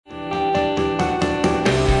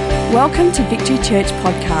Welcome to Victory Church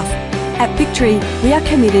Podcast. At Victory, we are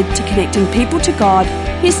committed to connecting people to God,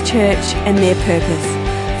 His church and their purpose.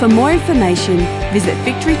 For more information, visit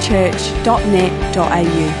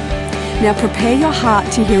victorychurch.net.au. Now prepare your heart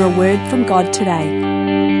to hear a word from God today.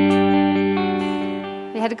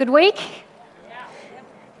 You had a good week?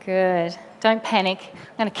 Good. Don't panic.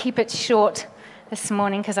 I'm going to keep it short this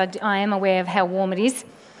morning because I am aware of how warm it is.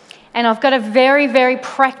 And I've got a very, very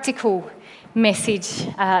practical message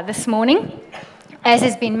this morning. As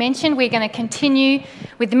has been mentioned, we're going to continue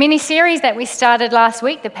with the mini-series that we started last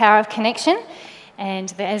week, The Power of Connection.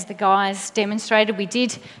 And as the guys demonstrated, we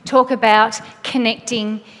did talk about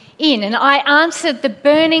connecting in. And I answered the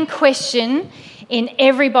burning question in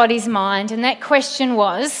everybody's mind. And that question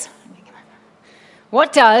was,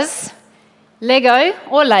 what does Lego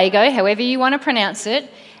or Lego, however you want to pronounce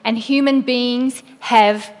it, and human beings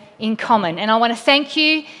have in common? And I want to thank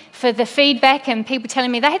you for the feedback and people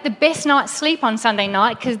telling me they had the best night's sleep on Sunday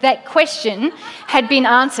night because that question had been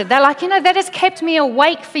answered. They're like, that has kept me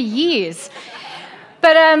awake for years.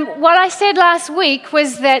 But what I said last week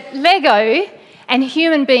was that Lego and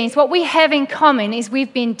human beings, what we have in common is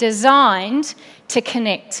we've been designed to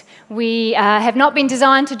connect. We have not been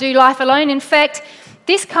designed to do life alone. In fact,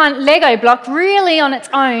 this kind of Lego block really on its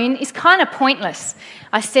own is kind of pointless.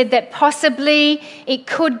 I said that possibly it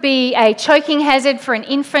could be a choking hazard for an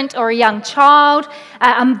infant or a young child,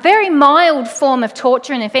 a very mild form of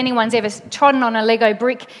torture, and if anyone's ever trodden on a Lego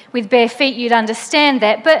brick with bare feet, you'd understand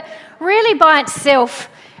that. But really by itself,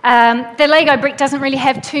 the Lego brick doesn't really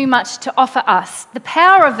have too much to offer us. The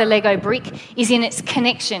power of the Lego brick is in its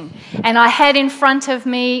connection. And I had in front of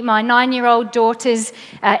me my 9-year-old daughter's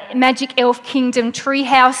Magic Elf Kingdom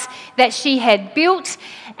treehouse that she had built.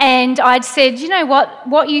 And I'd said,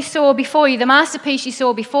 what you saw before you, the masterpiece you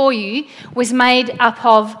saw before you, was made up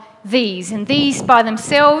of these. And these by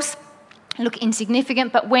themselves look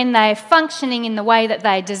insignificant, but when they're functioning in the way that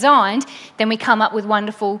they're designed, then we come up with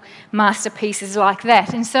wonderful masterpieces like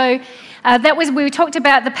that. And so we talked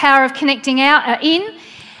about the power of connecting out in,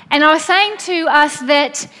 and I was saying to us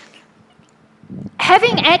that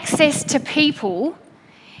having access to people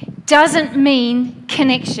doesn't mean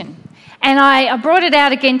connection. And I brought it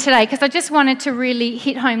out again today because I just wanted to really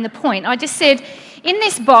hit home the point. I just said, in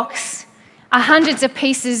this box are hundreds of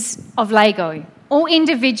pieces of Lego, all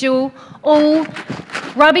individual, all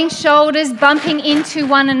rubbing shoulders, bumping into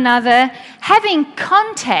one another, having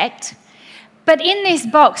contact, but in this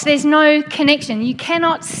box there's no connection. You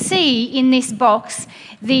cannot see in this box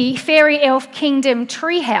the Fairy Elf Kingdom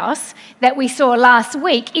treehouse that we saw last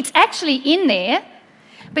week. It's actually in there,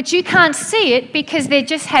 but you can't see it because they're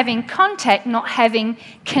just having contact, not having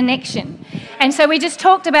connection. And so we just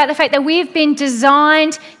talked about the fact that we've been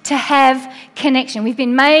designed to have connection. We've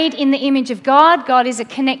been made in the image of God. God is a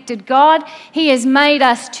connected God. He has made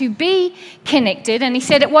us to be connected. And he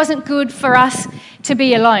said it wasn't good for us to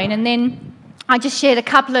be alone. And then I just shared a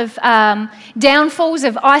couple of downfalls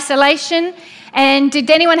of isolation. And did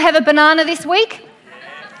anyone have a banana this week?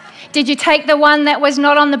 Did you take the one that was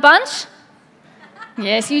not on the bunch?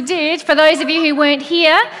 Yes, you did. For those of you who weren't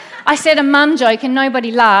here, I said a mum joke and nobody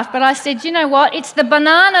laughed, but I said, you know what? It's the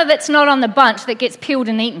banana that's not on the bunch that gets peeled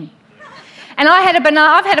and eaten. And I've had a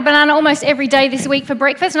banana almost every day this week for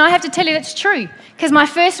breakfast, and I have to tell you that's true, because my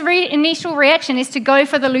first initial reaction is to go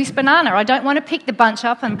for the loose banana. I don't want to pick the bunch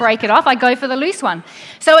up and break it off. I go for the loose one.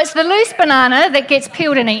 So it's the loose banana that gets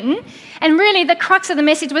peeled and eaten, and really the crux of the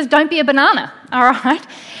message was don't be a banana, all right?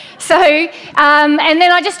 So, and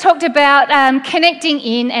then I just talked about connecting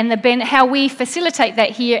in and how we facilitate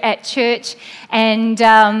that here at church and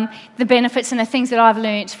the benefits and the things that I've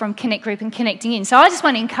learnt from Connect Group and connecting in. So I just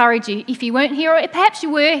want to encourage you, if you weren't here or perhaps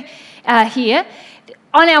you were here,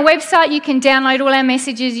 on our website you can download all our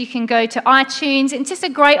messages, you can go to iTunes. It's just a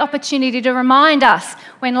great opportunity to remind us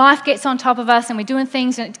when life gets on top of us and we're doing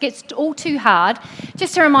things and it gets all too hard,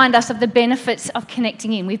 just to remind us of the benefits of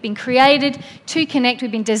connecting in. We've been created to connect,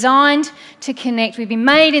 we've been designed to connect, we've been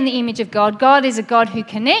made in the image of God. God is a God who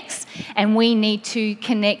connects and we need to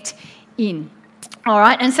connect in. All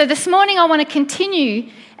right, and so this morning I want to continue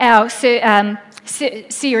our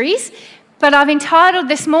series, but I've entitled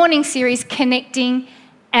this morning's series Connecting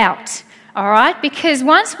Out, all right? Because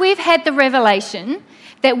once we've had the revelation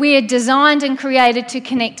that we are designed and created to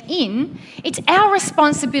connect in, it's our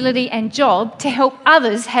responsibility and job to help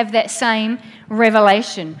others have that same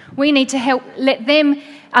revelation. We need to help let them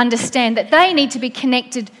understand that they need to be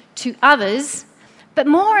connected to others, but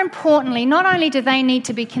more importantly, not only do they need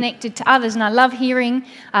to be connected to others, and I love hearing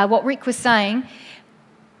what Rick was saying,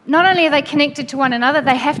 not only are they connected to one another,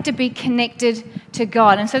 they have to be connected to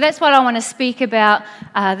God. And so that's what I want to speak about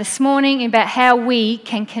this morning, about how we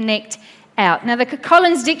can connect out. Now, the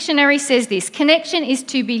Collins Dictionary says this: connection is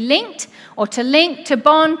to be linked, or to link, to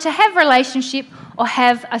bond, to have relationship, or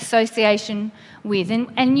have association with.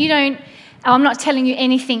 And you don't, I'm not telling you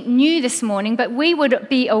anything new this morning, but we would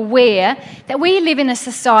be aware that we live in a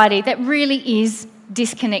society that really is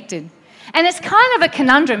disconnected. And it's kind of a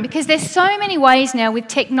conundrum because there's so many ways now with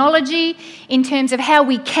technology in terms of how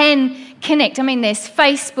we can connect. I mean, there's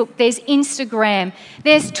Facebook, there's Instagram,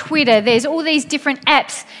 there's Twitter, there's all these different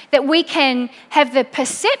apps that we can have the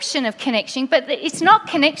perception of connection, but it's not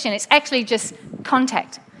connection, it's actually just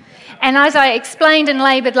contact. And as I explained and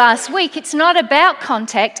laboured last week, it's not about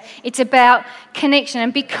contact, it's about connection.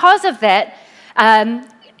 And because of that,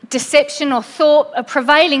 deception or thought, a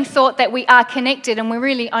prevailing thought that we are connected and we're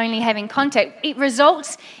really only having contact, it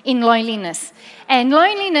results in loneliness. And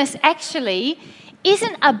loneliness actually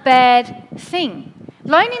isn't a bad thing.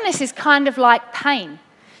 Loneliness is kind of like pain.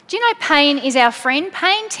 Do you know pain is our friend?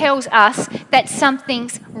 Pain tells us that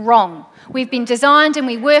something's wrong. We've been designed and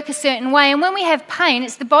we work a certain way, and when we have pain,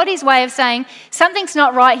 it's the body's way of saying something's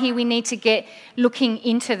not right here, we need to get looking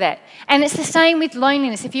into that. And it's the same with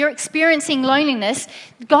loneliness. If you're experiencing loneliness,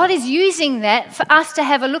 God is using that for us to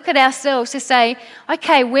have a look at ourselves to say,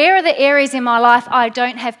 okay, where are the areas in my life I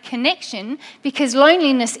don't have connection? Because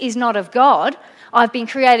loneliness is not of God. I've been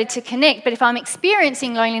created to connect, but if I'm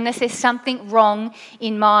experiencing loneliness, there's something wrong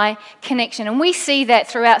in my connection. And we see that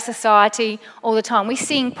throughout society all the time. We're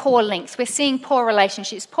seeing poor links, we're seeing poor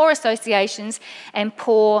relationships, poor associations, and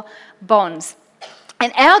poor bonds.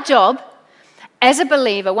 And our job as a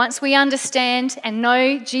believer, once we understand and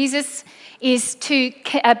know Jesus, is to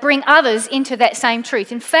bring others into that same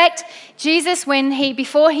truth. In fact, Jesus,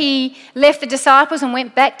 before he left the disciples and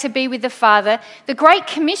went back to be with the Father, the Great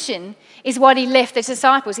Commission is what he left the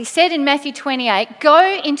disciples. He said in Matthew 28,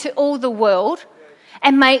 go into all the world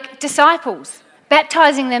and make disciples,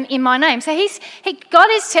 baptizing them in my name. So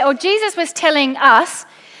Jesus was telling us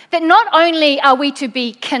that not only are we to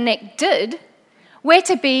be connected, we're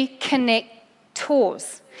to be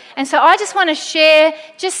connectors. And so I just want to share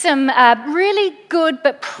just some really good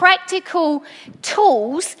but practical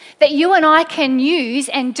tools that you and I can use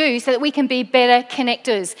and do so that we can be better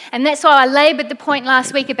connectors. And that's why I laboured the point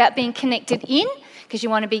last week about being connected in, because you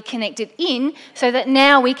want to be connected in so that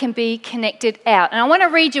now we can be connected out. And I want to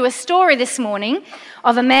read you a story this morning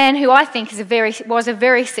of a man who I think was a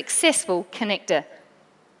very successful connector.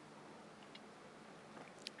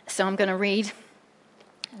 So I'm going to read.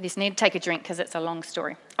 I just need to take a drink because it's a long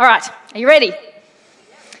story. All right, are you ready?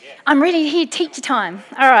 I'm ready to hear teacher time.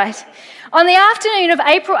 All right. On the afternoon of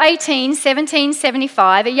April 18,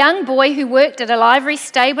 1775, a young boy who worked at a livery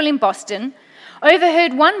stable in Boston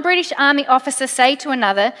overheard one British Army officer say to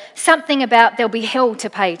another something about there'll be hell to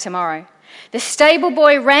pay tomorrow. The stable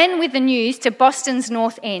boy ran with the news to Boston's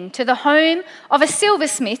North End, to the home of a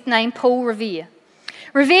silversmith named Paul Revere.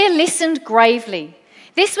 Revere listened gravely.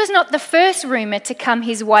 This was not the first rumour to come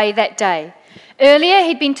his way that day. Earlier,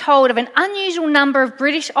 he'd been told of an unusual number of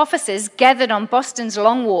British officers gathered on Boston's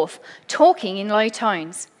Long Wharf, talking in low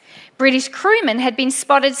tones. British crewmen had been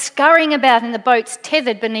spotted scurrying about in the boats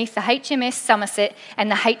tethered beneath the HMS Somerset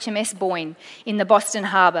and the HMS Boyne in the Boston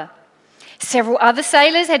harbour. Several other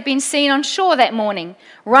sailors had been seen on shore that morning,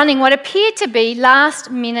 running what appeared to be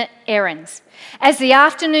last-minute errands. As the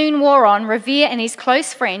afternoon wore on, Revere and his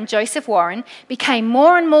close friend, Joseph Warren, became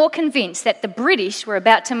more and more convinced that the British were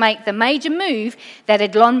about to make the major move that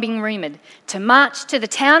had long been rumoured, to march to the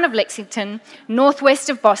town of Lexington, northwest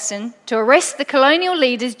of Boston, to arrest the colonial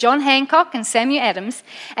leaders John Hancock and Samuel Adams,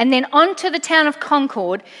 and then on to the town of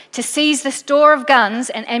Concord to seize the store of guns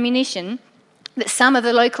and ammunition that some of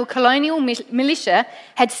the local colonial militia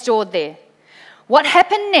had stored there. What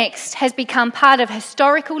happened next has become part of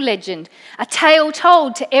historical legend, a tale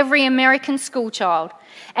told to every American schoolchild.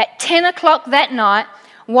 At 10 o'clock that night,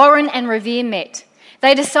 Warren and Revere met.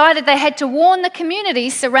 They decided they had to warn the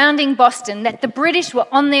communities surrounding Boston that the British were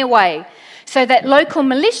on their way, so that local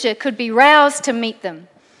militia could be roused to meet them.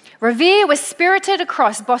 Revere was spirited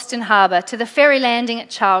across Boston Harbour to the ferry landing at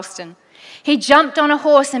Charleston. He jumped on a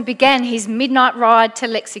horse and began his midnight ride to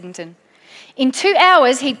Lexington. In 2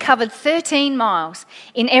 hours, he'd covered 13 miles.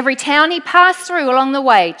 In every town he passed through along the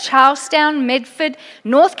way, Charlestown, Medford,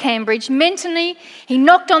 North Cambridge, Mentony, he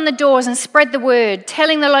knocked on the doors and spread the word,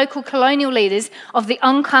 telling the local colonial leaders of the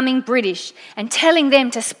oncoming British and telling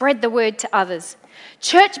them to spread the word to others.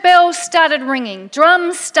 Church bells started ringing,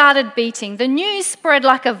 drums started beating. The news spread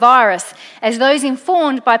like a virus as those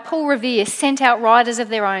informed by Paul Revere sent out riders of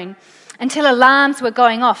their own. until alarms were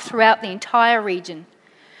going off throughout the entire region.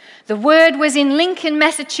 The word was in Lincoln,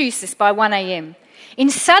 Massachusetts by 1 a.m, in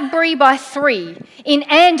Sudbury by 3, in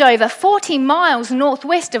Andover, 40 miles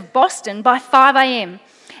northwest of Boston by 5 a.m,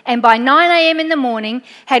 and by 9 a.m. in the morning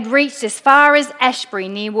had reached as far as Ashbury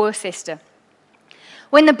near Worcester.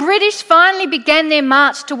 When the British finally began their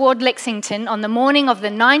march toward Lexington on the morning of the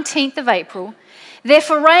 19th of April, their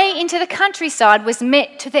foray into the countryside was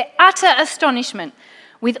met to their utter astonishment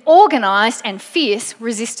with organised and fierce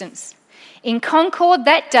resistance. In Concord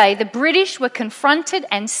that day, the British were confronted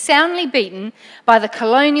and soundly beaten by the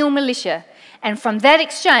colonial militia, and from that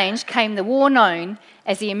exchange came the war known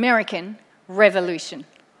as the American Revolution.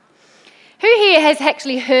 Who here has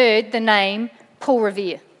actually heard the name Paul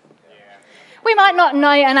Revere? We might not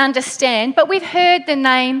know and understand, but we've heard the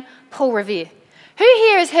name Paul Revere. Who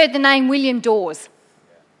here has heard the name William Dawes?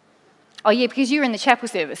 Oh yeah, because you were in the chapel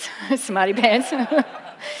service, smarty pants.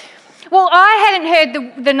 Well, I hadn't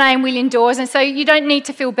heard the name William Dawes, and so you don't need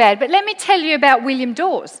to feel bad. But let me tell you about William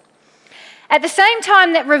Dawes. At the same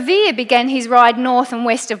time that Revere began his ride north and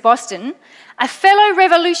west of Boston, a fellow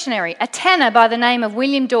revolutionary, a tanner by the name of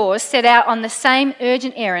William Dawes, set out on the same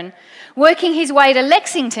urgent errand, working his way to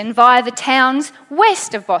Lexington via the towns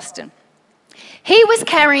west of Boston. He was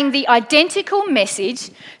carrying the identical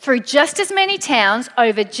message through just as many towns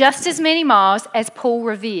over just as many miles as Paul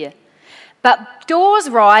Revere. But Dawes'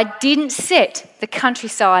 ride didn't set the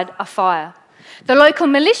countryside afire. The local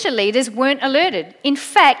militia leaders weren't alerted. In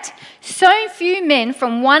fact, so few men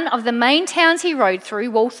from one of the main towns he rode through,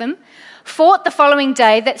 Waltham, fought the following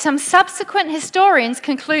day that some subsequent historians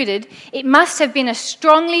concluded it must have been a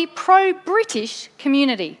strongly pro-British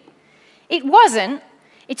community. It wasn't.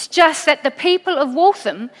 It's just that the people of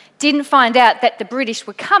Waltham didn't find out that the British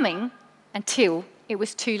were coming until it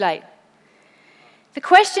was too late. The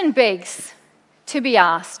question begs to be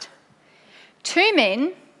asked. Two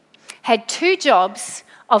men had two jobs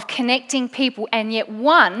of connecting people, and yet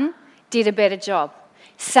one did a better job.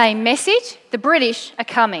 Same message, the British are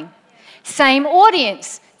coming. Same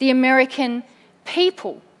audience, the American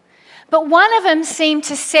people. But one of them seemed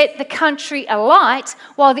to set the country alight,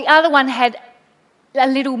 while the other one had a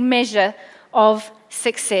little measure of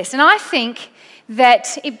success. And I think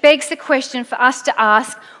that it begs the question for us to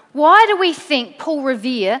ask, why do we think Paul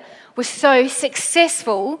Revere was so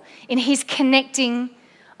successful in his connecting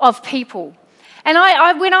of people? And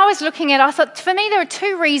when I was looking at it, I thought, for me, there are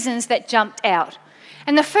two reasons that jumped out.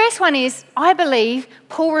 And the first one is, I believe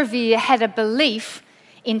Paul Revere had a belief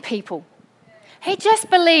in people. He just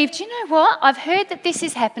believed, you know what, I've heard that this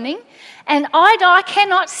is happening, and I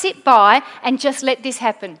cannot sit by and just let this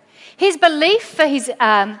happen. His belief for his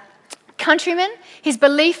countrymen, his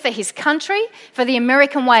belief for his country, for the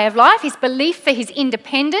American way of life, his belief for his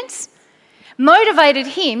independence, motivated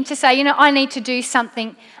him to say, you know, I need to do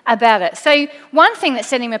something about it. So one thing that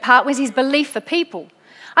set him apart was his belief for people.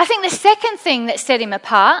 I think the second thing that set him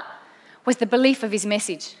apart was the belief of his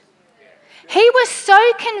message. He was so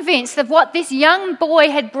convinced of what this young boy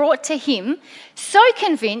had brought to him, so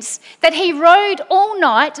convinced that he rode all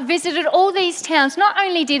night, visited all these towns. Not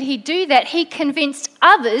only did he do that, he convinced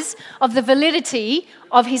others of the validity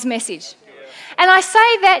of his message. And I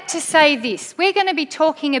say that to say this. We're going to be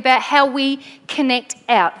talking about how we connect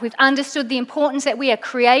out. We've understood the importance that we are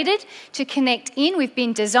created to connect in. We've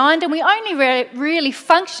been designed, and we only really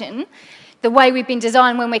function the way we've been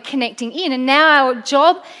designed when we're connecting in. And now our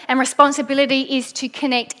job and responsibility is to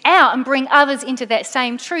connect out and bring others into that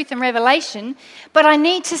same truth and revelation. But I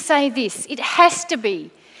need to say this. It has to be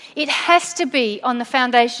on the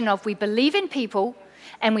foundation of we believe in people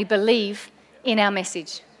and we believe in our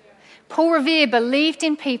message. Paul Revere believed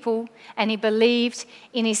in people and he believed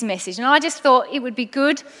in his message. And I just thought it would be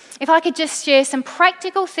good if I could just share some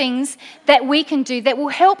practical things that we can do that will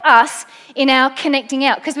help us in our connecting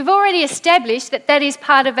out. Because we've already established that that is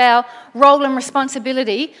part of our role and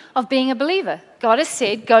responsibility of being a believer. God has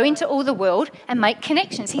said, go into all the world and make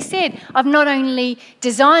connections. He said, I've not only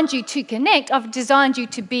designed you to connect, I've designed you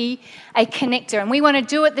to be a connector. And we want to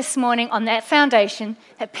do it this morning on that foundation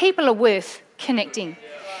that people are worth connecting.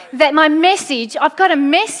 That my message, I've got a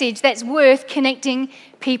message that's worth connecting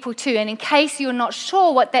people to. And in case you're not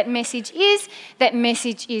sure what that message is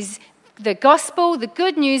the gospel, the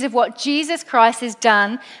good news of what Jesus Christ has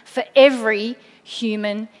done for every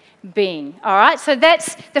human being. All right, so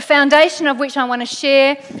that's the foundation of which I want to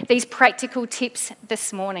share these practical tips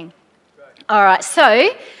this morning. All right, so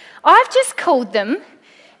I've just called them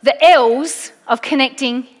the L's of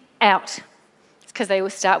connecting out. Because they all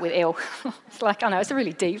start with L. It's like, I know, it's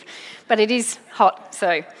really deep, but it is hot.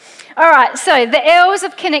 So, all right, so the L's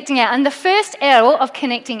of connecting out. And the first L of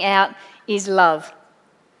connecting out is love.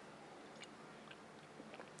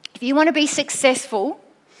 If you want to be successful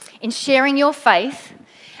in sharing your faith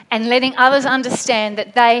and letting others understand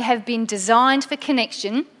that they have been designed for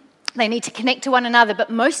connection, they need to connect to one another, but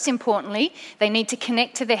most importantly, they need to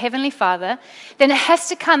connect to their Heavenly Father, then it has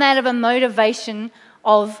to come out of a motivation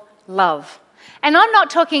of love. And I'm not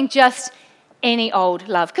talking just any old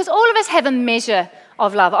love, because all of us have a measure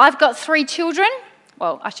of love. I've got 3 children.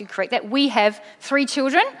 Well, I should correct that. We have 3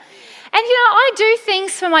 children. And, I do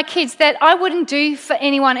things for my kids that I wouldn't do for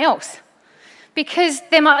anyone else, because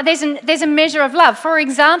there's a measure of love. For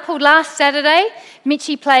example, last Saturday,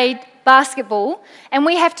 Mitchie played basketball, and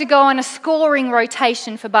we have to go on a scoring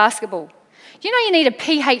rotation for basketball. You need a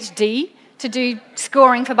PhD to do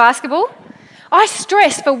scoring for basketball? I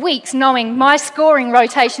stressed for weeks knowing my scoring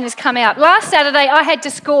rotation has come out. Last Saturday, I had to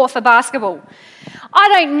score for basketball. I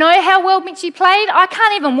don't know how well Mitchie played. I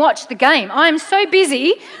can't even watch the game. I am so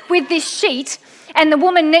busy with this sheet and the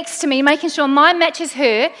woman next to me making sure mine matches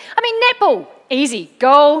her. Netball, easy.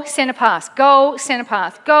 Goal, centre pass. Goal, centre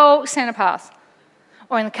pass. Goal, centre pass.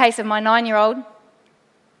 Or in the case of my 9-year-old,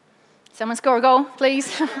 someone score a goal, please.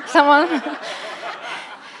 Someone.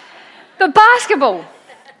 But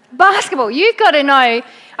basketball, you've got to know,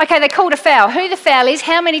 okay, they called a foul. Who the foul is,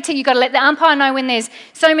 how many you've got to let the umpire know when there's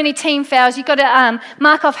so many team fouls. You've got to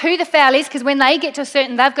mark off who the foul is, because when they get to a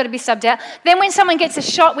certain, they've got to be subbed out. Then when someone gets a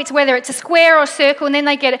shot, whether it's a square or a circle, and then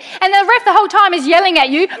they get it, and the ref the whole time is yelling at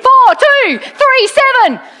you, 4, 2, 3,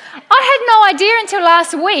 7. I had no idea until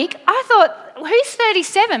last week. I thought, who's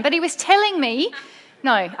 37? But he was telling me,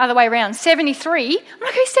 no, other way around, 73. I'm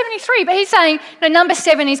like, who's 73? But he's saying, no, number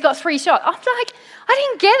 7, he's got 3 shots. I'm like, I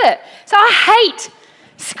didn't get it. So I hate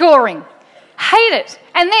scoring. Hate it.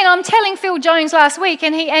 And then I'm telling Phil Jones last week,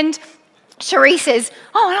 and Cherie says,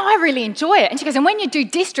 oh, no, I really enjoy it. And she goes, and when you do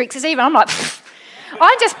districts, it's even. I'm like, pfft.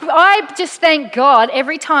 I just thank God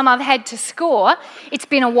every time I've had to score, it's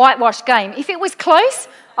been a whitewash game. If it was close,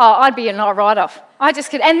 I'd be a write-off. I just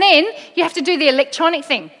could. And then you have to do the electronic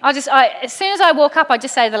thing. As soon as I walk up, I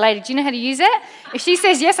just say to the lady, do you know how to use that? If she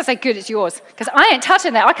says yes, I say, good, it's yours. Because I ain't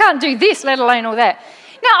touching that. I can't do this, let alone all that.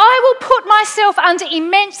 Now, I will put myself under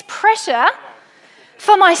immense pressure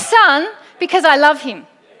for my son because I love him.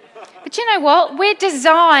 But you know what? We're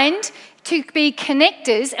designed to be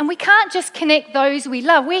connectors, and we can't just connect those we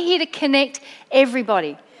love. We're here to connect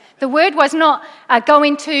everybody. The word was not go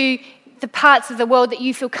into the parts of the world that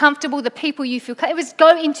you feel comfortable, the people you feel comfortable. It was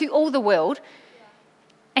go into all the world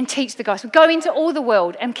and teach the gospel. Go into all the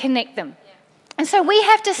world and connect them. And so we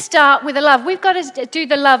have to start with the love. We've got to do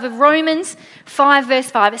the love of Romans 5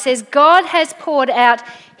 verse 5. It says, God has poured out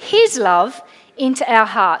his love into our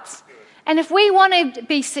hearts. And if we want to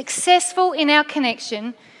be successful in our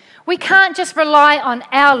connection, we can't just rely on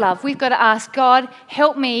our love. We've got to ask God,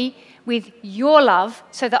 help me with your love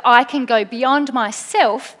so that I can go beyond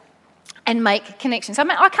myself and make connections.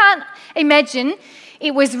 I can't imagine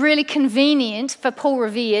it was really convenient for Paul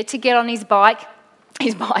Revere to get on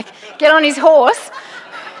get on his horse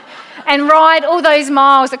and ride all those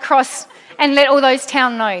miles across and let all those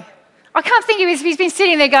towns know. I can't think he's been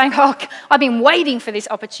sitting there going, oh, I've been waiting for this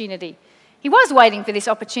opportunity. He was waiting for this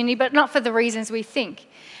opportunity, but not for the reasons we think.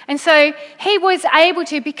 And so he was able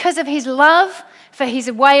to, because of his love for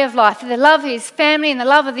his way of life, for the love of his family and the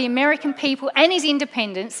love of the American people and his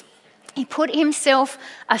independence, he put himself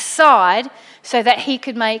aside so that he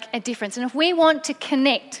could make a difference. And if we want to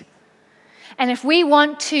connect, and if we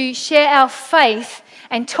want to share our faith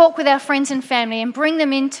and talk with our friends and family and bring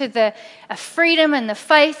them into the freedom and the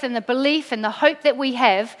faith and the belief and the hope that we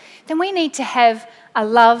have, then we need to have a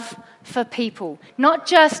love for people. Not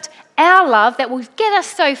just our love that will get us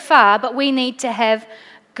so far, but we need to have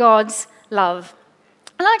God's love.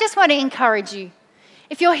 And I just want to encourage you.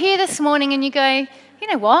 If you're here this morning and you go, you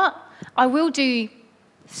know what? I will do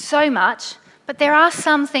so much, but there are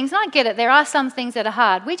some things, and I get it, there are some things that are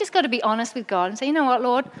hard. We just got to be honest with God and say, you know what,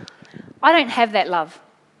 Lord? I don't have that love.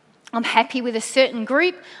 I'm happy with a certain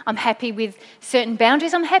group. I'm happy with certain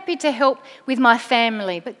boundaries. I'm happy to help with my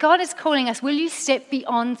family. But God is calling us, will you step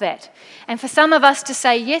beyond that? And for some of us to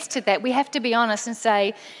say yes to that, we have to be honest and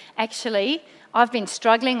say, actually, I've been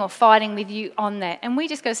struggling or fighting with you on that. And we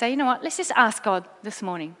just got to say, you know what, let's just ask God this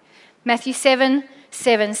morning. Matthew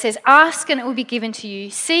 7:7 says, ask and it will be given to you.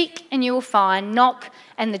 Seek and you will find. Knock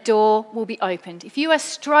and the door will be opened. If you are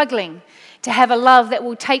struggling to have a love that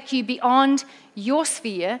will take you beyond your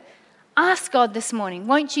sphere, ask God this morning,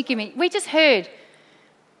 won't you give me? We just heard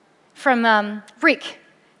from Rick.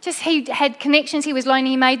 He had connections, he was lonely,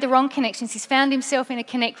 he made the wrong connections. He's found himself in a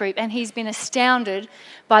connect group and he's been astounded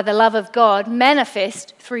by the love of God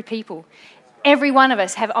manifest through people. Every one of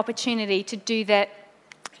us have opportunity to do that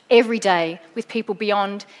every day with people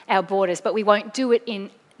beyond our borders, but we won't do it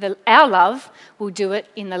in our love, we'll do it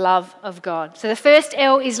in the love of God. So the first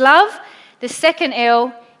L is love, the second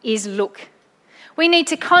L is look. We need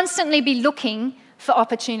to constantly be looking for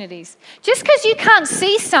opportunities. Just because you can't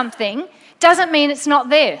see something doesn't mean it's not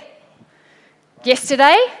there.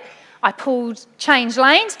 Yesterday, I changed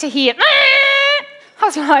lanes to hear, I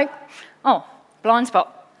was like, oh, blind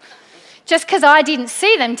spot. Just because I didn't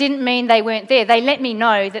see them didn't mean they weren't there. They let me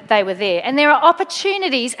know that they were there. And there are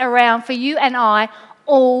opportunities around for you and I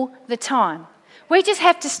all the time. We just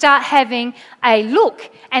have to start having a look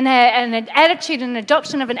and an attitude, an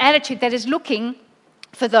adoption of an attitude that is looking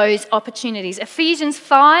for those opportunities. Ephesians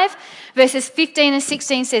 5 verses 15 and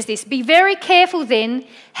 16 says this, "Be very careful then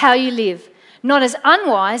how you live, not as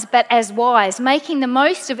unwise but as wise, making the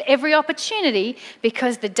most of every opportunity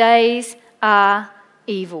because the days are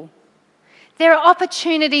evil." There are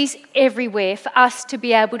opportunities everywhere for us to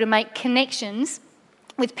be able to make connections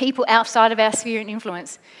with people outside of our sphere of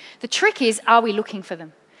influence. The trick is, are we looking for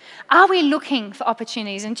them? Are we looking for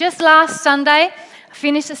opportunities? And just last Sunday, I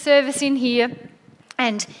finished a service in here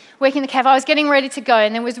and working the cafe. I was getting ready to go,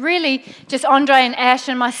 and there was really just Andre and Ash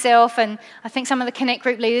and myself and I think some of the Connect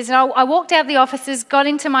group leaders. And I walked out of the offices, got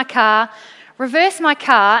into my car, reversed my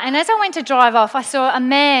car, and as I went to drive off, I saw a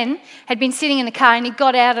man had been sitting in the car and he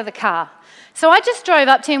got out of the car. So I just drove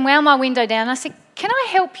up to him, wound my window down, and I said, "Can I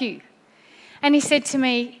help you?" And he said to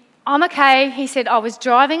me, "I'm okay." He said, "I was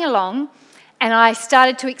driving along and I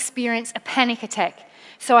started to experience a panic attack.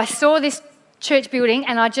 So I saw this church building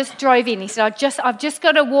and I just drove in." He said, I've just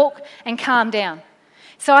got to walk and calm down."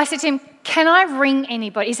 So I said to him, "Can I ring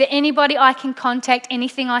anybody? Is there anybody I can contact,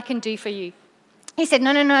 anything I can do for you?" He said,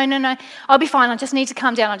 No, I'll be fine. I just need to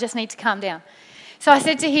calm down. So I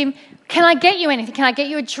said to him, "Can I get you anything? Can I get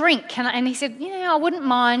you a drink?" And he said, "I wouldn't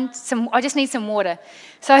mind I just need some water."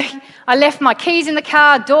 So I left my keys in the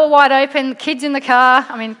car, door wide open, the kids in the car.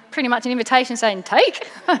 I mean, pretty much an invitation saying, "Take."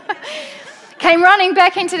 Came running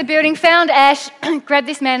back into the building, found Ash, grabbed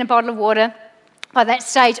this man a bottle of water. By that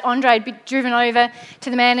stage, Andre had been driven over to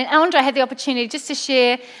the man, and Andre had the opportunity just to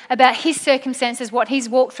share about his circumstances, what he's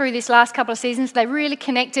walked through this last couple of seasons. They really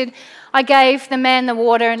connected. I gave the man the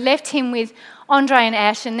water and left him with Andre and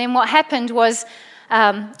Ash, and then what happened was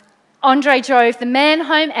Andre drove the man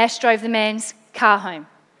home, Ash drove the man's car home.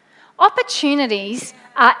 Opportunities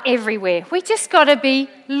are everywhere. We just got to be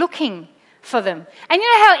looking for them. And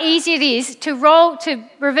you know how easy it is to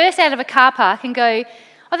reverse out of a car park and go,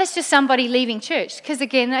 "Oh, that's just somebody leaving church." Because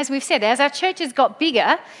again, as we've said, as our churches got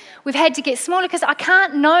bigger, we've had to get smaller because I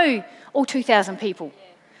can't know all 2,000 people.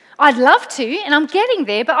 I'd love to, and I'm getting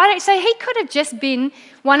there, but I don't say he could have just been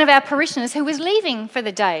one of our parishioners who was leaving for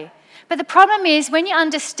the day. But the problem is when you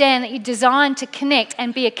understand that you're designed to connect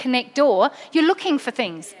and be a connector, you're looking for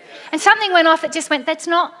things. And something went off that just went, that's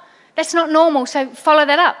not normal, so follow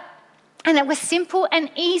that up. And it was simple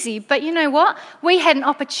and easy, but you know what? We had an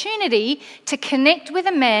opportunity to connect with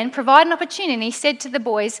a man, provide an opportunity, and he said to the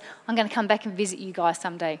boys, "I'm going to come back and visit you guys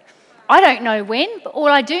someday." I don't know when, but all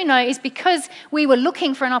I do know is because we were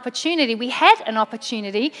looking for an opportunity, we had an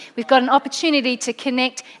opportunity, we've got an opportunity to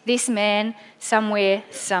connect this man somewhere,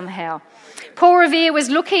 somehow. Paul Revere was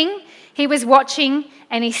looking, he was watching,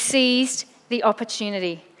 and he seized the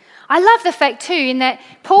opportunity. I love the fact too in that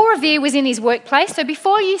Paul Revere was in his workplace. So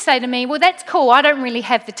before you say to me, "Well, that's cool, I don't really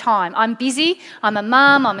have the time. I'm busy, I'm a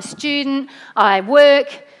mum, I'm a student, I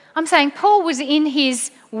work." I'm saying Paul was in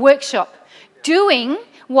his workshop doing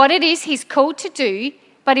what it is he's called to do,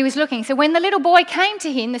 but he was looking. So when the little boy came to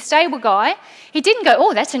him, the stable guy, he didn't go,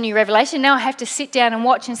 "Oh, that's a new revelation. Now I have to sit down and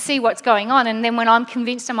watch and see what's going on. And then when I'm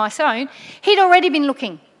convinced on my own," he'd already been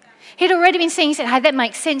looking. He'd already been seeing, he said, "Hey, that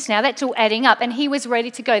makes sense now. That's all adding up." And he was ready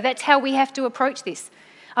to go. That's how we have to approach this.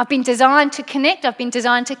 I've been designed to connect. I've been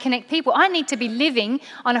designed to connect people. I need to be living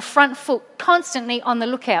on a front foot, constantly on the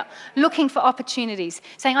lookout, looking for opportunities,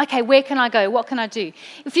 saying, "Okay, where can I go? What can I do?"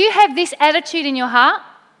 If you have this attitude in your heart,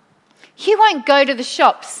 you won't go to the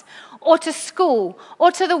shops or to school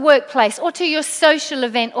or to the workplace or to your social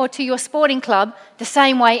event or to your sporting club the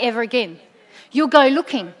same way ever again. You'll go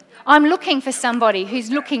looking. I'm looking for somebody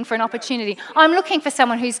who's looking for an opportunity. I'm looking for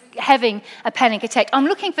someone who's having a panic attack. I'm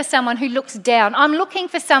looking for someone who looks down. I'm looking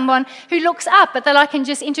for someone who looks up, but that I can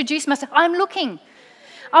just introduce myself. I'm looking.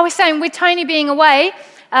 I was saying, with Tony being away,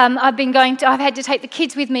 I've had to take the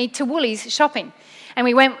kids with me to Woolies shopping. And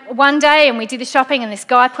we went one day and we did the shopping, and this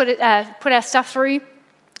guy put our stuff through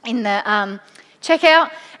in the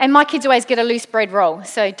checkout, and my kids always get a loose bread roll,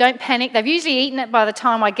 so don't panic. They've usually eaten it by the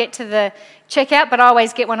time I get to the checkout, but I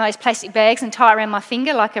always get one of those plastic bags and tie it around my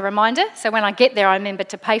finger like a reminder, so when I get there I remember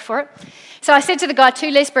to pay for it. So I said to the guy, 2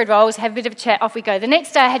 loose bread rolls, have a bit of a chat, off we go. The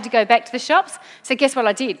next day I had to go back to the shops, so guess what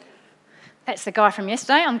I did? That's the guy from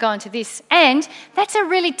yesterday, I'm going to this. And that's a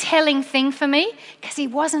really telling thing for me, because he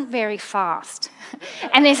wasn't very fast.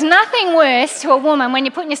 And there's nothing worse to a woman when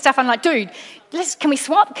you're putting your stuff on like, dude, can we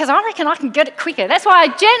swap? Because I reckon I can get it quicker. That's why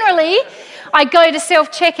I go to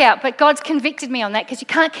self-checkout, but God's convicted me on that, because you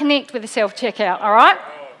can't connect with a self-checkout, all right?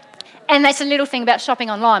 And that's a little thing about shopping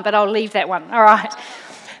online, but I'll leave that one, all right?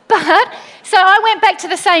 But, so I went back to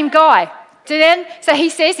the same guy. So he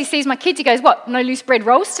sees my kids, he goes, what, no loose bread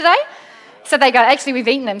rolls today? So they go, actually, we've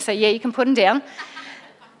eaten them, so yeah, you can put them down.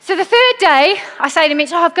 So the third day, I say to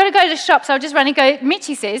Mitch, I've got to go to the shop, so I'll just run and go. Mitch,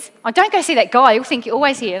 he says, don't go see that guy, he'll think you're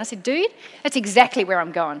always here. And I said, dude, that's exactly where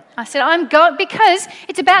I'm going. I said, I'm going because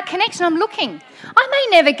it's about connection, I'm looking. I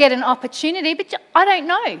may never get an opportunity, but I don't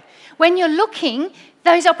know. When you're looking,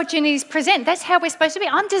 those opportunities present. That's how we're supposed to be.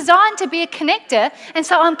 I'm designed to be a connector, and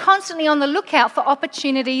so I'm constantly on the lookout for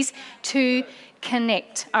opportunities to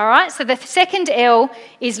connect, all right? So the second L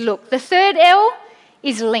is look. The third L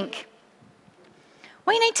is link.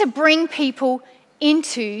 We need to bring people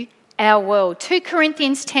into our world. 2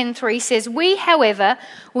 Corinthians 10:3 says, we, however,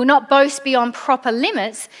 will not boast beyond proper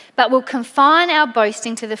limits, but will confine our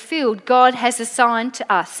boasting to the field God has assigned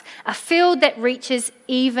to us, a field that reaches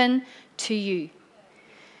even to you.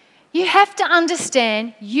 You have to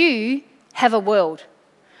understand you have a world.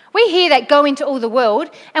 We hear that go into all the world,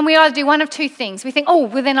 and we either do one of two things. We think, well,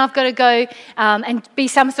 then I've got to go and be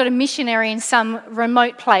some sort of missionary in some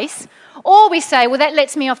remote place. Or we say, well, that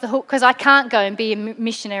lets me off the hook because I can't go and be a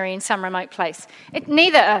missionary in some remote place.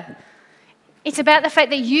 Neither. It's about the fact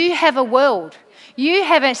that you have a world. You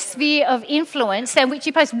have a sphere of influence, and which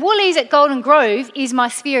you post. Woolies at Golden Grove is my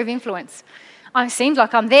sphere of influence. It seems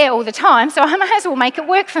like I'm there all the time, so I might as well make it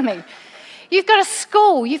work for me. You've got a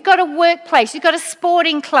school, you've got a workplace, you've got a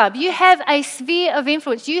sporting club. You have a sphere of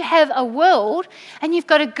influence. You have a world, and you've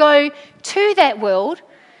got to go to that world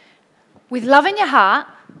with love in your heart,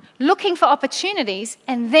 looking for opportunities,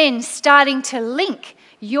 and then starting to link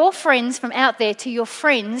your friends from out there to your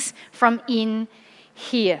friends from in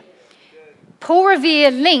here. Paul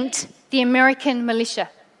Revere linked the American militia.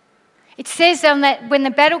 It says on that when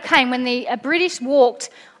the battle came, when the British walked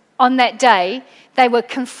on that day, they were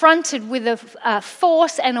confronted with a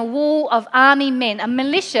force and a wall of army men, a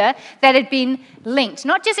militia that had been linked.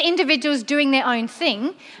 Not just individuals doing their own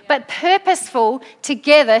thing, but purposeful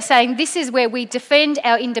together, saying this is where we defend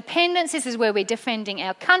our independence, this is where we're defending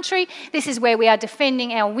our country, this is where we are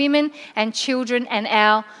defending our women and children and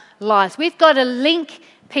our lives. We've got to link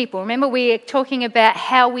people. Remember, we're talking about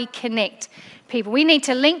how we connect people. We need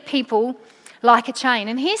to link people like a chain.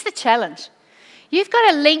 And here's the challenge. You've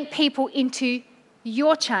got to link people into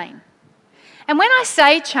your chain. And when I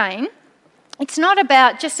say chain, it's not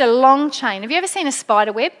about just a long chain. Have you ever seen a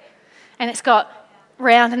spider web? And it's got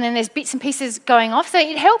round and then there's bits and pieces going off. So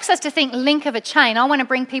it helps us to think link of a chain. I want to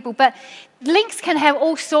bring people, but links can have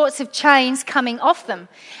all sorts of chains coming off them.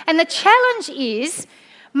 And the challenge is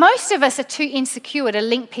most of us are too insecure to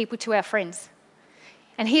link people to our friends.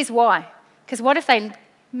 And here's why. Because what if they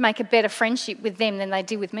make a better friendship with them than they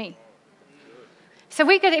do with me? So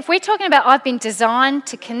if we're talking about I've been designed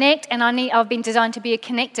to connect and I've been designed to be a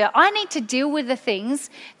connector, I need to deal with the things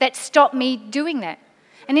that stop me doing that.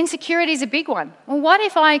 And insecurity is a big one. Well, what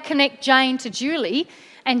if I connect Jane to Julie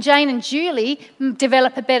and Jane and Julie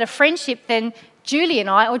develop a better friendship than Julie and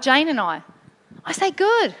I or Jane and I? I say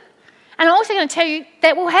good. And I'm also going to tell you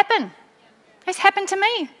that will happen. It's happened to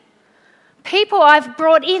me. People I've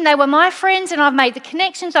brought in, they were my friends and I've made the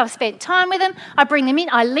connections, I've spent time with them, I bring them in,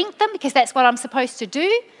 I link them because that's what I'm supposed to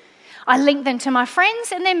do. I link them to my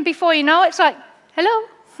friends and then before you know it, it's like, hello,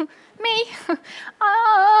 me. But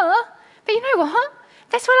you know what?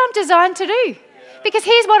 That's what I'm designed to do. Because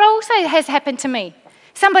here's what also has happened to me.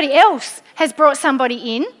 Somebody else has brought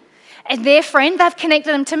somebody in and their friend, they've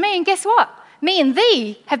connected them to me and guess what? Me and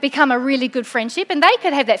thee have become a really good friendship and they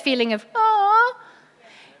could have that feeling of,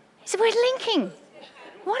 so we're linking.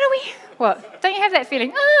 What? Don't you have that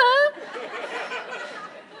feeling?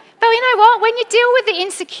 But you know what? When you deal with the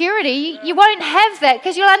insecurity, you won't have that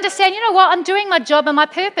because you'll understand, you know what? I'm doing my job and my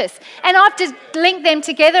purpose. And I've just linked them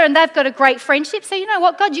together and they've got a great friendship. So you know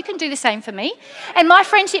what? God, you can do the same for me. And my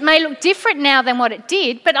friendship may look different now than what it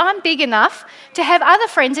did, but I'm big enough to have other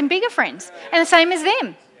friends and bigger friends. And the same as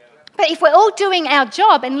them. But if we're all doing our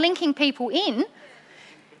job and linking people in,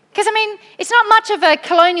 because, I mean, it's not much of a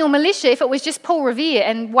colonial militia if it was just Paul Revere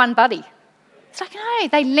and one buddy. It's like, no,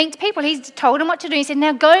 they linked people. He's told them what to do. He said,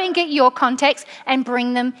 now go and get your contacts and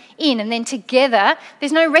bring them in. And then together,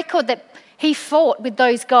 there's no record that he fought with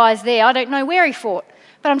those guys there. I don't know where he fought.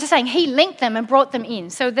 But I'm just saying he linked them and brought them in.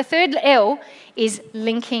 So the third L is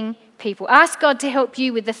linking people. Ask God to help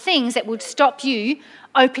you with the things that would stop you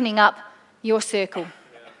opening up your circle.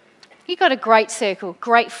 You've got a great circle,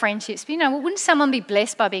 great friendships. But wouldn't someone be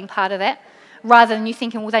blessed by being part of that? Rather than you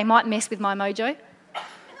thinking, well, they might mess with my mojo.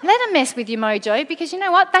 Let them mess with your mojo, because you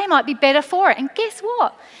know what? They might be better for it. And guess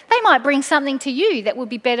what? They might bring something to you that will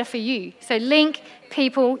be better for you. So link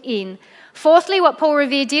people in. Fourthly, what Paul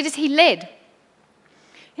Revere did is he led.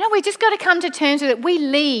 We've just got to come to terms with it. We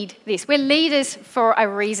lead this. We're leaders for a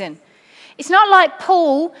reason. It's not like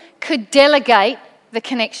Paul could delegate the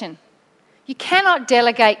connection. You cannot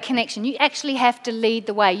delegate connection. You actually have to lead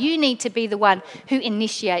the way. You need to be the one who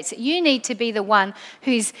initiates it. You need to be the one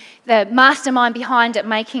who's the mastermind behind it,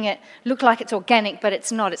 making it look like it's organic, but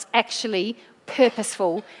it's not. It's actually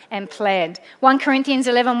purposeful and planned. 1 Corinthians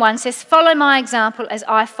 11:1 says, follow my example as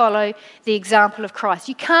I follow the example of Christ.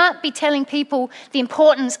 You can't be telling people the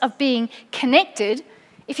importance of being connected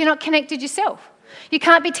if you're not connected yourself. You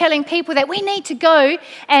can't be telling people that we need to go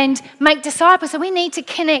and make disciples, so we need to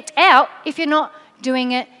connect out if you're not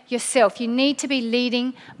doing it yourself. You need to be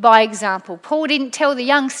leading by example. Paul didn't tell the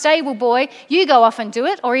young stable boy, you go off and do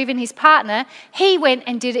it, or even his partner. He went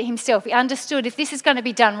and did it himself. He understood if this is going to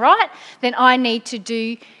be done right, then I need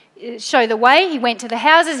to show the way. He went to the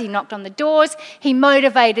houses, he knocked on the doors, he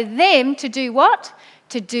motivated them to do what?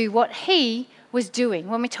 To do what he was doing.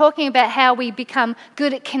 When we're talking about how we become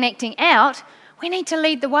good at connecting out, we need to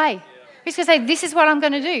lead the way. We're just going to say, this is what I'm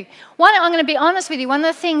going to do. I'm going to be honest with you. One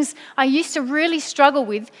of the things I used to really struggle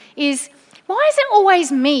with is, why is it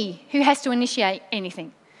always me who has to initiate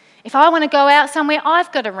anything? If I want to go out somewhere,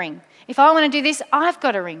 I've got to ring. If I want to do this, I've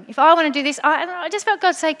got to ring. If I want to do this, I just felt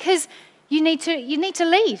God say, because you need to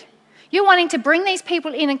lead. You're wanting to bring these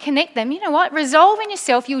people in and connect them. You know what? Resolve in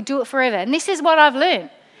yourself, you'll do it forever. And this is what I've learned.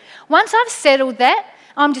 Once I've settled that,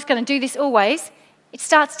 I'm just going to do this always, it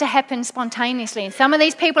starts to happen spontaneously. And some of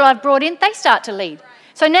these people I've brought in, they start to lead.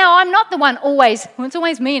 So now I'm not the one always, well, it's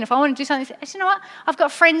always me, and if I want to do something, you know what? I've got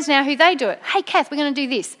friends now who they do it. Hey, Kath, we're going to do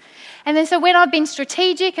this. And then so when I've been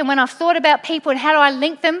strategic and when I've thought about people and how do I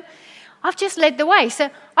link them, I've just led the way. So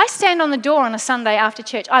I stand on the door on a Sunday after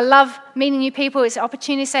church. I love meeting new people. It's an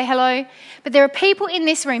opportunity to say hello. But there are people in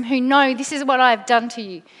this room who know this is what I've done to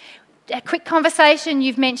you. A quick conversation,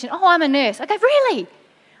 you've mentioned, oh, I'm a nurse. I go, really?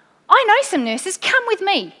 I know some nurses, come with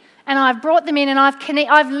me. And I've brought them in and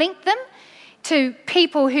I've linked them to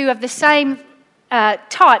people who have the same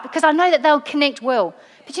type, because I know that they'll connect well.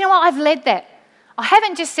 But you know what? I've led that. I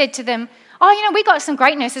haven't just said to them, oh, we got some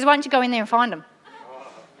great nurses, why don't you go in there and find them?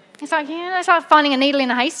 It's like, it's like finding a needle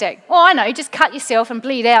in a haystack. Oh, I know, just cut yourself and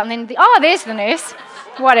bleed out and then, there's the nurse.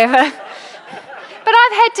 Whatever. But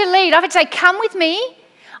I've had to lead. I've had to say, come with me.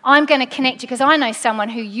 I'm going to connect you because I know someone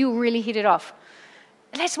who you'll really hit it off.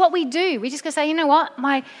 That's what we do. We just go say, you know what?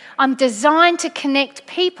 I'm designed to connect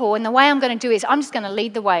people, and the way I'm going to do is I'm just going to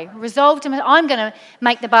lead the way. I'm going to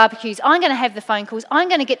make the barbecues. I'm going to have the phone calls. I'm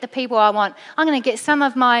going to get the people I want. I'm going to get some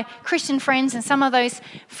of my Christian friends and some of those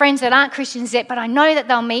friends that aren't Christians yet, but I know that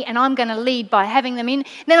they'll meet, and I'm going to lead by having them in.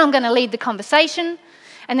 Then I'm going to lead the conversation,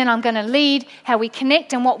 and then I'm going to lead how we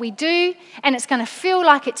connect and what we do, and it's going to feel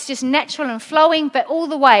like it's just natural and flowing, but all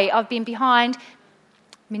the way I've been behind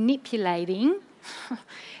manipulating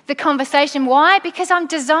the conversation. Why? Because I'm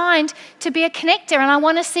designed to be a connector and I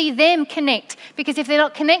want to see them connect, because if they're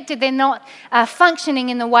not connected, they're not functioning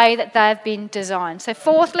in the way that they've been designed. So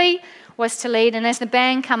fourthly was to lead, and as the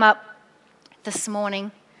band come up this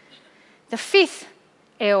morning, the fifth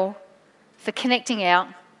L for connecting out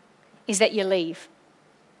is that you leave.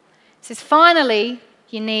 It says finally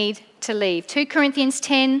you need to leave. 2 Corinthians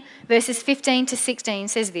 10 verses 15 to 16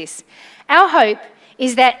 says this: our hope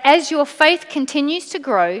is that as your faith continues to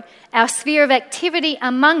grow, our sphere of activity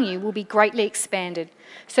among you will be greatly expanded,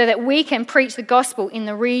 so that we can preach the gospel in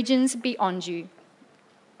the regions beyond you.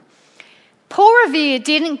 Paul Revere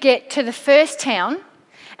didn't get to the first town,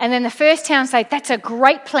 and then the first town say, that's a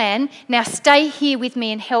great plan, now stay here with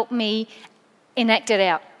me and help me enact it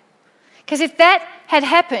out. Because if that had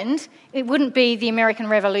happened, it wouldn't be the American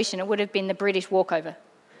Revolution, it would have been the British walkover.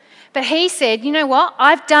 But he said, you know what,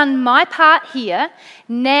 I've done my part here,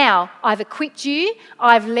 now I've equipped you,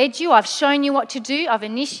 I've led you, I've shown you what to do, I've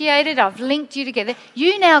initiated, I've linked you together.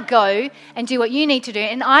 You now go and do what you need to do,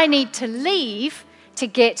 and I need to leave to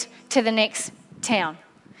get to the next town.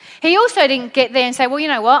 He also didn't get there and say, well, you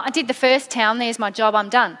know what, I did the first town, there's my job, I'm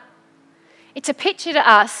done. It's a picture to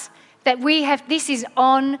us that this is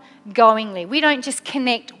ongoingly. We don't just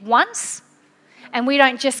connect once, and we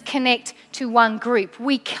don't just connect to one group.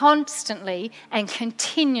 We constantly and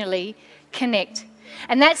continually connect.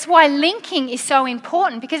 And that's why linking is so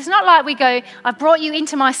important, because it's not like we go, I've brought you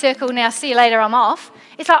into my circle, now see you later, I'm off.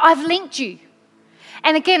 It's like, I've linked you.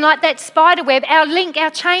 And again, like that spider web, our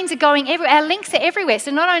chains are going everywhere. Our links are everywhere. So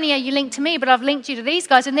not only are you linked to me, but I've linked you to these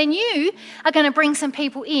guys. And then you are going to bring some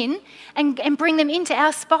people in and bring them into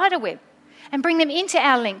our spider web and bring them into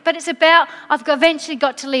our link. But it's about, I've eventually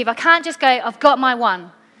got to leave. I can't just go, I've got my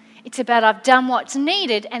one. It's about I've done what's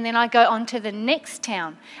needed, and then I go on to the next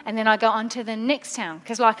town, and then I go on to the next town.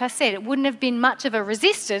 Because like I said, it wouldn't have been much of a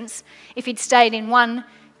resistance if he'd stayed in one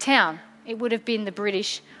town. It would have been the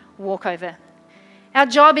British walkover. Our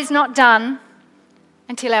job is not done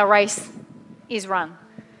until our race is run.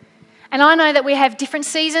 And I know that we have different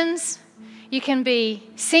seasons. You can be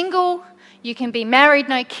single, you can be married,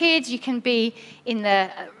 no kids, you can be in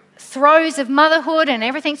the throes of motherhood and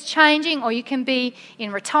everything's changing, or you can be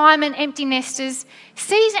in retirement, empty nesters.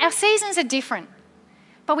 Our seasons are different,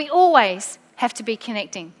 but we always have to be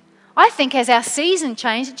connecting. I think as our season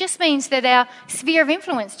changes, it just means that our sphere of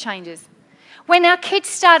influence changes. When our kids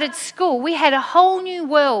started school, we had a whole new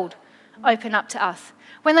world open up to us.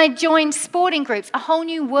 When they joined sporting groups, a whole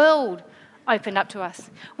new world opened up to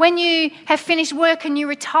us. When you have finished work and you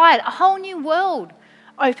retired, a whole new world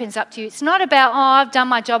opens up to you. It's not about, I've done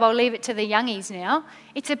my job, I'll leave it to the youngies now.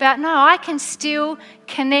 It's about, no, I can still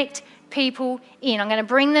connect people in. I'm going to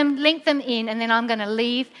bring them, link them in, and then I'm going to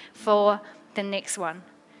leave for the next one.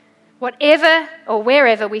 Whatever or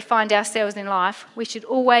wherever we find ourselves in life, we should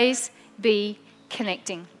always be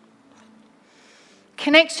connecting.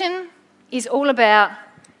 Connection is all about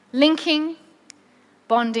linking,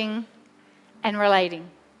 bonding, and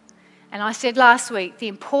relating. And I said last week, the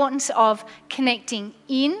importance of connecting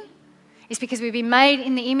in is because we've been made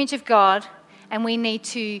in the image of God, and we need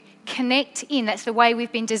to connect in. That's the way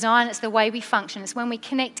we've been designed. It's the way we function. It's when we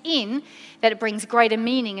connect in that it brings greater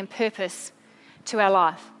meaning and purpose to our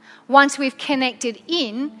life. Once we've connected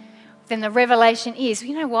in, then the revelation is,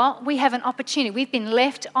 you know what? We have an opportunity. We've been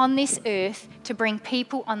left on this earth to bring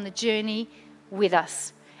people on the journey with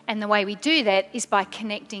us. And the way we do that is by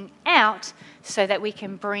connecting out so that we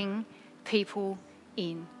can bring people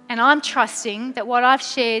in. And I'm trusting that what I've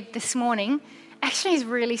shared this morning actually is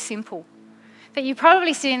really simple. That you're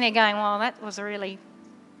probably sitting there going, well, that was really,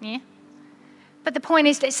 yeah. But the point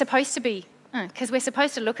is that it's supposed to be, because we're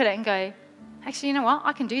supposed to look at it and go, actually, you know what?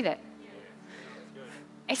 I can do that.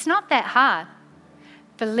 It's not that hard.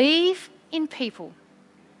 Believe in people.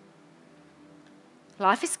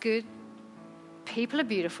 Life is good, people are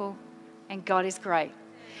beautiful, and God is great.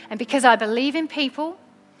 And because I believe in people,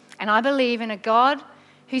 and I believe in a God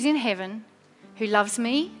who's in heaven, who loves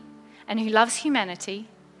me and who loves humanity,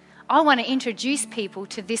 I want to introduce people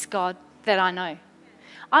to this God that I know.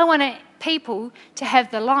 I want people to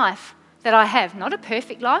have the life that I have. Not a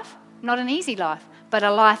perfect life, not an easy life, but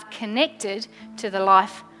a life connected to the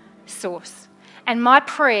life source. And my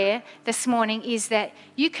prayer this morning is that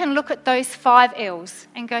you can look at those 5 L's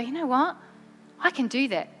and go, you know what? I can do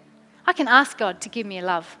that. I can ask God to give me a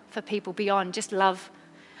love for people beyond just love.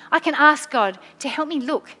 I can ask God to help me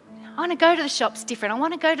look. I want to go to the shops different. I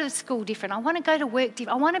want to go to the school different. I want to go to work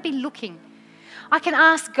different. I want to be looking. I can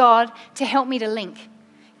ask God to help me to link.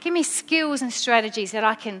 Give me skills and strategies that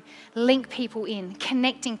I can link people in,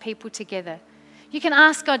 connecting people together. You can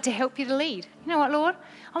ask God to help you to lead. You know what, Lord?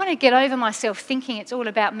 I want to get over myself thinking it's all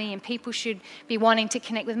about me and people should be wanting to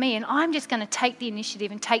connect with me, and I'm just going to take the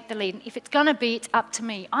initiative and take the lead. And if it's going to be, it's up to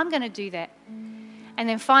me. I'm going to do that. And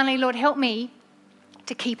then finally, Lord, help me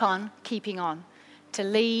to keep on keeping on, to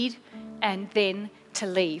lead and then to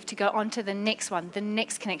leave, to go on to the next one, the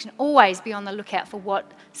next connection. Always be on the lookout for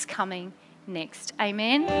what's coming next.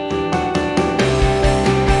 Amen.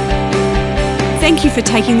 Thank you for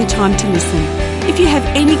taking the time to listen. If you have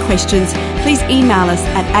any questions, please email us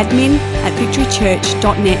at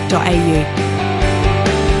admin@victorychurch.net.au.